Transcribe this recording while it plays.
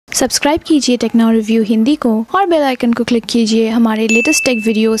Subscribe कीजिए techno review Hindi को और बेल आइकन को क्लिक कीजिए हमारे लेटेस्ट टेक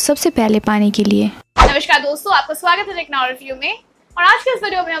वीडियो सबसे पहले पाने के लिए। नमस्कार दोस्तों, आपका स्वागत है टेक्नो रिव्यू में। और आज के इस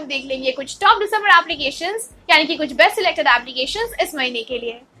वीडियो में हम देख लेंगे कुछ टॉप दिसंबर एप्लीकेशंस, यानी कि कुछ बेस्ट सिलेक्टेड एप्लीकेशंस इस महीने के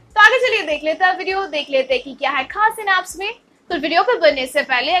लिए। तो आगे चलिए देख लेते हैं वीडियो, देख लेते हैं कि क्या है खास इन ऐप्स में। तो वीडियो को बढ़ने से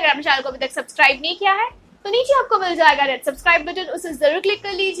पहले अगर आपने चैनल को अभी तक सब्सक्राइब नहीं किया है तो नीचे आपको मिल जाएगा रेड सब्सक्राइब बटन, उसे जरूर क्लिक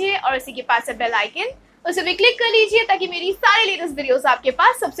कर लीजिए और उसी के पास है बेल आइकन, उसे भी क्लिक कर लीजिए ताकि मेरी सारी लेटेस्ट वीडियोस आपके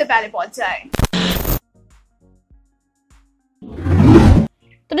पास सबसे पहले पहुंच जाए।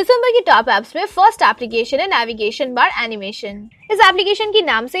 तो दिसंबर की टॉप एप्स में फर्स्ट एप्लीकेशन है नेविगेशन बार एनिमेशन। इस एप्लीकेशन के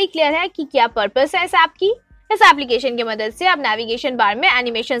नाम से ही क्लियर है कि क्या पर्पस है इस ऐप की। इस एप्लीकेशन की मदद से आप नेविगेशन बार में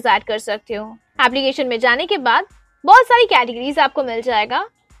एनिमेशंस ऐड कर सकते हो। एप्लीकेशन में जाने के बाद बहुत सारी कैटेगरीज आपको मिल जाएगा,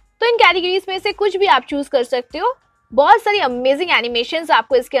 तो इन कैटेगरीज में से कुछ भी आप चूज कर सकते हो। बहुत सारी अमेजिंग एनिमेशंस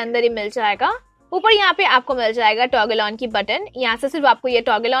आपको इसके अंदर ही मिल जाएगा। ऊपर यहाँ पे आपको मिल जाएगा टॉगल ऑन की बटन, यहाँ से सिर्फ आपको ये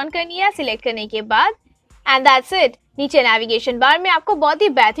टॉगल ऑन करनी है सिलेक्ट करने के बाद, एंड दैट्स इट। नीचे नेविगेशन बार में आपको बहुत ही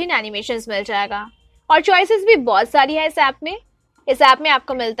बेहतरीन एनिमेशंस मिल जाएगा और चॉइसेस भी बहुत सारी है इस ऐप में। इस ऐप में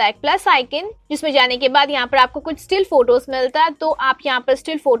आपको मिलता है एक प्लस आइकन, जिसमें जाने के बाद यहाँ पर आपको कुछ स्टिल फोटोज मिलता है, तो आप यहाँ पर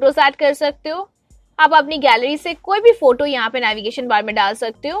स्टिल फोटोज ऐड कर सकते हो। आप अपनी गैलरी से कोई भी फोटो यहाँ पे नेविगेशन बार में डाल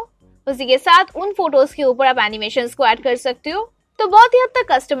सकते हो। उसी के साथ उन फोटोज के ऊपर आप एनिमेशंस को ऐड कर सकते हो, तो बहुत ही हद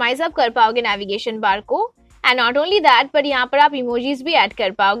तक कस्टमाइज आप कर पाओगे नेविगेशन बार को। एंड नॉट ओनली दैट, पर यहाँ पर आप इमोजीज भी ऐड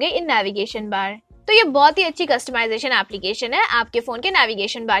कर पाओगे इन नेविगेशन बार। तो ये बहुत ही अच्छी कस्टमाइजेशन एप्लीकेशन है आपके फोन के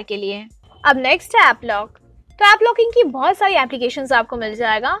नेविगेशन बार के लिए। अब नेक्स्ट है ऐप लॉक। तो ऐप लॉकिंग की बहुत सारी एप्लीकेशंस आपको मिल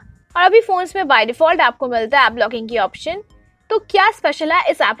जाएगा और अभी फोन्स में बाय डिफॉल्ट आपको मिलता है ऐप लॉकिंग की ऑप्शन। तो क्या स्पेशल है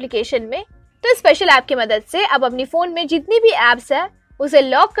इस एप्लीकेशन में? तो इस स्पेशल ऐप की मदद से आप अपनी फोन में जितनी भी एप्स है उसे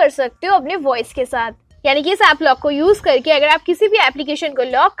लॉक कर सकते हो अपने वॉइस के साथ। यानी कि इस ऐप लॉक को यूज करके अगर आप किसी भी एप्लीकेशन को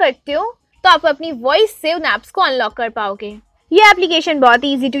लॉक करते हो तो आप अपनी वॉइस से उन एप्स को अनलॉक कर पाओगे। ये एप्लीकेशन बहुत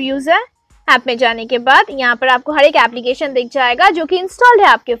ही इजी टू यूज है। ऐप में जाने के बाद यहाँ पर आपको हर एक एप्लीकेशन दिख जाएगा जो कि इंस्टॉल्ड है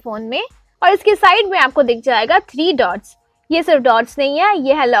आपके फोन में, और इसके साइड में आपको दिख जाएगा 3 डॉट्स। ये सिर्फ डॉट्स नहीं है,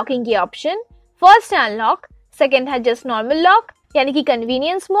 ये है लॉकिंग की ऑप्शन। फर्स्ट है अनलॉक, सेकेंड है जस्ट नॉर्मल लॉक यानी कि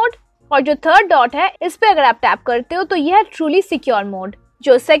कन्वीनियंस मोड, और जो थर्ड डॉट है इस पे अगर आप टैप करते हो तो यह है ट्रूली सिक्योर मोड।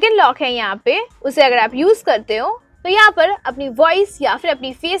 जो सेकंड लॉक है यहाँ पे, उसे अगर आप यूज करते हो तो यहाँ पर अपनी वॉइस या फिर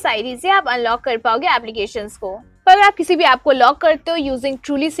अपनी फेस आईडी से आप अनलॉक कर पाओगे एप्लीकेशंस को। पर अगर आप किसी भी ऐप को लॉक करते हो यूजिंग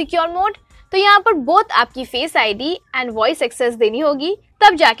ट्रूली सिक्योर मोड तो यहाँ पर बोथ आपकी face ID and voice access देनी होगी,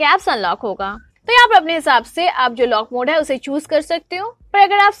 तब जाके ऐप्स अनलॉक होगा। तो यहाँ पर अपने हिसाब से आप जो लॉक मोड है उसे चूज कर सकते हो। पर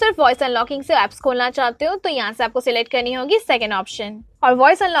अगर आप सिर्फ वॉइस अनलॉकिंग से एप्स खोलना चाहते हो तो यहाँ से आपको सिलेक्ट करनी होगी सेकेंड ऑप्शन, और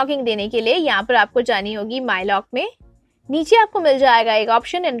वॉइस अनलॉकिंग देने के लिए यहाँ पर आपको जानी होगी माई लॉक में। नीचे आपको मिल जाएगा एक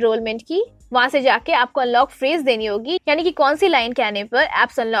ऑप्शन एनरोलमेंट की, वहां से जाके आपको अनलॉक फ्रेज देनी होगी, यानी कि कौन सी लाइन कहने पर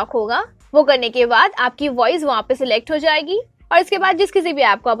ऐप्स अनलॉक होगा। वो करने के बाद आपकी वॉइस वहां पे सिलेक्ट हो जाएगी और इसके बाद जिस किसी भी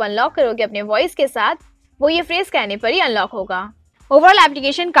ऐप को आप अनलॉक करोगे अपने वॉइस के साथ, वो ये फ्रेज कहने पर ही अनलॉक होगा। ओवरऑल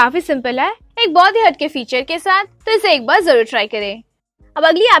एप्लीकेशन काफी सिंपल है, एक बहुत ही हटके फीचर के साथ, तो इसे एक बार जरूर ट्राई करें। अब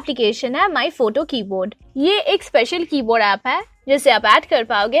अगली एप्लीकेशन है माई फोटो कीबोर्ड। ये एक स्पेशल कीबोर्ड ऐप है जिससे आप ऐड कर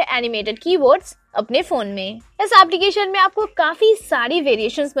पाओगे एनिमेटेड कीबोर्ड्स अपने फोन में। इस एप्लीकेशन में आपको काफी सारी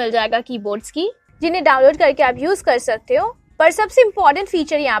वेरिएशंस मिल जाएगा कीबोर्ड्स की, जिन्हें डाउनलोड करके आप यूज कर सकते हो। पर सबसे इम्पोर्टेंट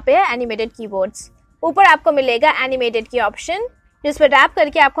फीचर यहाँ पे है एनिमेटेड कीबोर्ड्स। ऊपर आपको मिलेगा एनिमेटेड की ऑप्शन, जिस पर टैप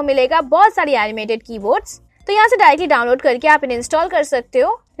करके आपको मिलेगा बहुत सारी एनिमेटेड कीबोर्ड्स। तो यहाँ से डायरेक्टली डाउनलोड करके आप इन्हें इंस्टॉल कर सकते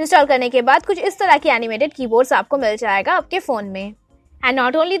हो। इंस्टॉल करने के बाद कुछ इस तरह की एनिमेटेड कीबोर्ड्स आपको मिल जाएगा आपके फोन में। एंड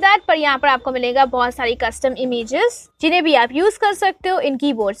नॉट ओनली दैट, पर यहाँ पर आपको मिलेगा बहुत सारी कस्टम इमेजेस, जिन्हें भी आप यूज कर सकते हो इन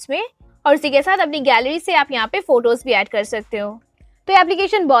कीबोर्ड्स में, और इसी के साथ अपनी गैलरी से आप यहाँ पे फोटोज भी ऐड कर सकते हो। तो ये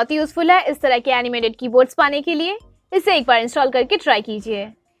एप्लीकेशन बहुत ही यूजफुल है इस तरह के एनिमेटेड कीबोर्ड्स पाने के लिए। इसे एक बार इंस्टॉल करके ट्राई कीजिए।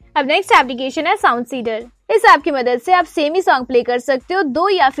 अब नेक्स्ट एप्लीकेशन है साउंड सीडर। इस ऐप की मदद से आप सेम ही सॉन्ग प्ले कर सकते हो 2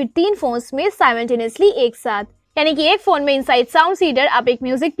 या फिर 3 फोन्स में साइमल्टेनियसली एक साथ। यानी कि एक फोन में इनसाइड साउंड सीडर आप एक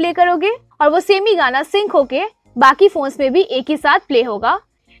म्यूजिक प्ले करोगे और वो सेम ही गाना सिंक होके बाकी फोन्स में भी एक ही साथ प्ले होगा।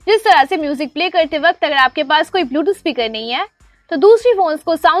 जिस तरह से म्यूजिक प्ले करते वक्त अगर आपके पास कोई ब्लूटूथ स्पीकर नहीं है तो दूसरी फोन्स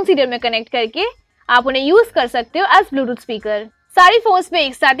को साउंड सीडर में कनेक्ट करके आप उन्हें यूज कर सकते हो एज ब्लूटूथ स्पीकर। सारी फोन्स में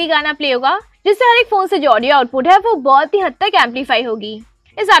एक साथ ही गाना प्ले होगा, जिससे हर एक फोन से जो ऑडियो आउटपुट है वो बहुत ही हद तक एम्पलीफाई होगी।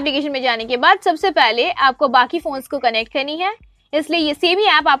 इस एप्लीकेशन में जाने के बाद सबसे पहले आपको बाकी फोन्स को कनेक्ट करनी है, इसलिए ये सेम ही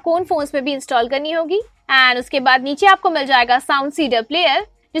ऐप आपको उन फोन्स में भी इंस्टॉल करनी होगी। एंड उसके बाद नीचे आपको मिल जाएगा साउंड सीडर प्लेयर,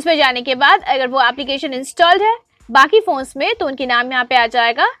 जिसमें जाने के बाद अगर वो एप्लीकेशन इंस्टॉल्ड है बाकी फोन्स में तो उनके नाम यहाँ पे आ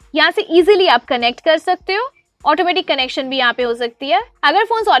जाएगा। यहाँ से इजीली आप कनेक्ट कर सकते हो। ऑटोमेटिक कनेक्शन भी यहाँ पे हो सकती है। अगर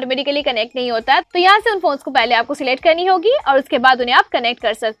फोन्स ऑटोमेटिकली कनेक्ट नहीं होता है तो यहाँ से उन फोन्स को पहले आपको सिलेक्ट करनी होगी और उसके बाद उन्हें आप कनेक्ट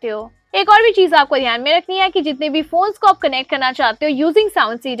कर सकते हो। एक और भी चीज आपको ध्यान में रखनी है कि जितने भी फोन्स को आप कनेक्ट करना चाहते हो यूजिंग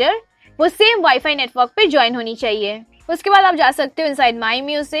साउंड सीडर, वो सेम वाईफाई नेटवर्क पे ज्वाइन होनी चाहिए। उसके बाद आप जा सकते हो inside my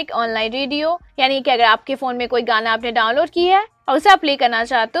music, online radio, यानी कि अगर आपके फोन में कोई गाना आपने डाउनलोड किया है और उसे आप प्ले करना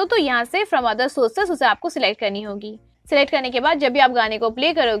चाहते हो तो यहाँ से फ्रॉम अदर सोर्सेस उसे आपको सिलेक्ट करनी होगी। सिलेक्ट करने के बाद जब भी आप गाने को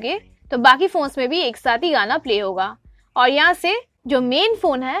प्ले करोगे तो बाकी फोन्स में भी एक साथ ही गाना प्ले होगा। और यहाँ से जो मेन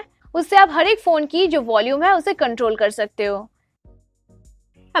फोन है उससे आप हर एक फोन की जो वॉल्यूम है उसे कंट्रोल कर सकते हो।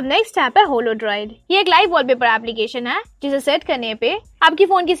 अब नेक्स्ट ऐप है होलोड्रॉइड। ये एक लाइव वॉलपेपर एप्लीकेशन है जिसे सेट करने पे आपकी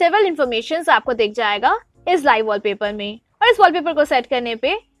फोन की सेवरल इन्फॉर्मेशन आपको दिख जाएगा इस लाइव वॉलपेपर में। और इस वॉलपेपर को सेट करने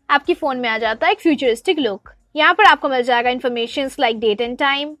पे आपकी फोन में आ जाता है एक फ्यूचरिस्टिक लुक। यहाँ पर आपको मिल जाएगा information like date and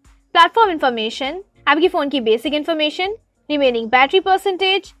time, platform information, आपकी फोन की basic information, remaining battery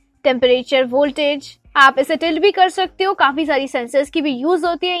percentage, temperature, voltage. आप इसे टिल्ट भी कर सकते हो। काफी सारी सेंसर्स की भी यूज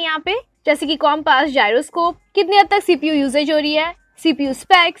होती है यहाँ पे, जैसे कि कॉम्पास, जायरोस्कोप, कितनी हद तक सीपीयू यूजेज हो रही है, सीपीयू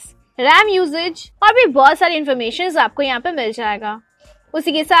स्पेक्स, रैम यूजेज और भी बहुत सारी इन्फॉर्मेशन आपको यहाँ पे मिल जाएगा।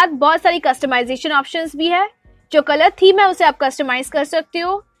 उसी के साथ बहुत सारी कस्टमाइजेशन ऑप्शंस भी है। जो कलर थीम है उसे आप कस्टमाइज कर सकते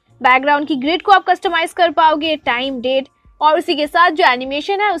हो, बैकग्राउंड की ग्रिड को आप कस्टमाइज कर पाओगे, टाइम, डेट और उसी के साथ जो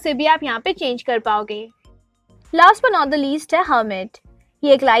एनिमेशन है उसे भी आप यहाँ पे चेंज कर पाओगे। Last but not the least है हर्मिट।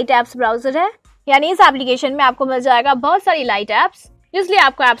 ये एक लाइट एप्स ब्राउजर है, यानी इस एप्लीकेशन में आपको मिल जाएगा बहुत सारी लाइट एप्स, इसलिए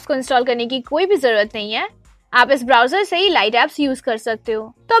आपको एप्स को इंस्टॉल करने की कोई भी जरूरत नहीं है। आप इस ब्राउजर से ही लाइट एप्स यूज कर सकते हो।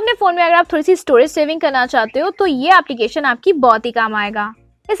 तो अपने फोन में अगर आप थोड़ी सी स्टोरेज सेविंग करना चाहते हो तो ये एप्लीकेशन आपकी बहुत ही काम आएगा।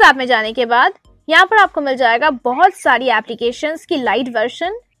 इस ऐप में जाने के बाद यहाँ पर आपको मिल जाएगा बहुत सारी एप्लीकेशंस की लाइट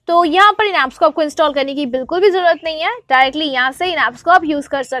वर्जन। तो यहाँ पर इन ऐप्स को आपको इंस्टॉल करने की बिल्कुल भी जरूरत नहीं है, डायरेक्टली यहाँ से इन ऐप्स को आप यूज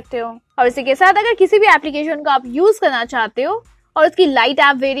कर सकते हो। और इसी के साथ अगर किसी भी एप्लीकेशन को आप यूज करना चाहते हो और उसकी लाइट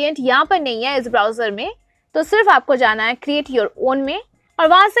ऐप वेरिएंट यहाँ पर नहीं है इस ब्राउजर में, तो सिर्फ आपको जाना है क्रिएट योर ओन में और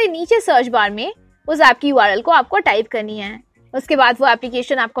वहां से नीचे सर्च बार में उस ऐप की यूआरएल को आपको टाइप करनी है। उसके बाद वो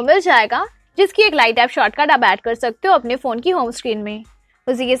एप्लीकेशन आपको मिल जाएगा जिसकी एक लाइट ऐप शॉर्टकट आप ऐड कर सकते हो अपने फोन की होम स्क्रीन में।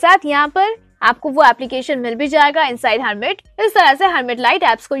 उसी के साथ यहाँ पर आपको वो एप्लीकेशन मिल भी जाएगा इनसाइड हर्मिट। इस तरह से हर्मिट लाइट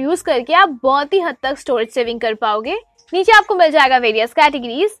ऐप्स को यूज करके आप बहुत ही हद तक स्टोरेज सेविंग कर पाओगे। नीचे आपको मिल जाएगा वेरियस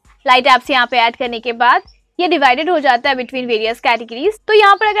कैटेगरीज। लाइट ऐप्स यहाँ पे ऐड करने के बाद ये डिवाइडेड हो जाता है बिटवीन वेरियस कैटेगरीज। तो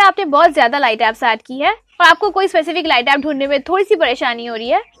यहाँ पर अगर आपने बहुत ज्यादा लाइट ऐप्स ऐड की है और आपको कोई स्पेसिफिक लाइट ऐप ढूंढने में थोड़ी सी परेशानी हो रही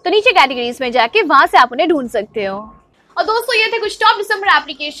है तो नीचे कैटेगरीज में जाके वहां से आप उन्हें ढूंढ सकते हो। और दोस्तों ये थे कुछ टॉप दिसंबर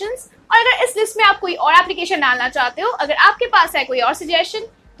एप्लीकेशंस। और अगर इस लिस्ट में आप कोई और एप्लीकेशन डालना चाहते हो, अगर आपके पास है कोई और सजेशन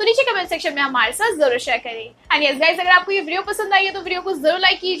तो नीचे कमेंट सेक्शन में हमारे साथ जरूर शेयर करें। एंड यस गाइस, अगर आपको ये वीडियो पसंद आई है तो वीडियो को जरूर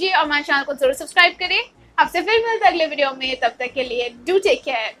लाइक कीजिए और हमारे चैनल को जरूर सब्सक्राइब करें। आपसे फिर मिलते हैं अगले वीडियो में, तब तक के लिए डू टेक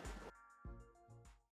केयर।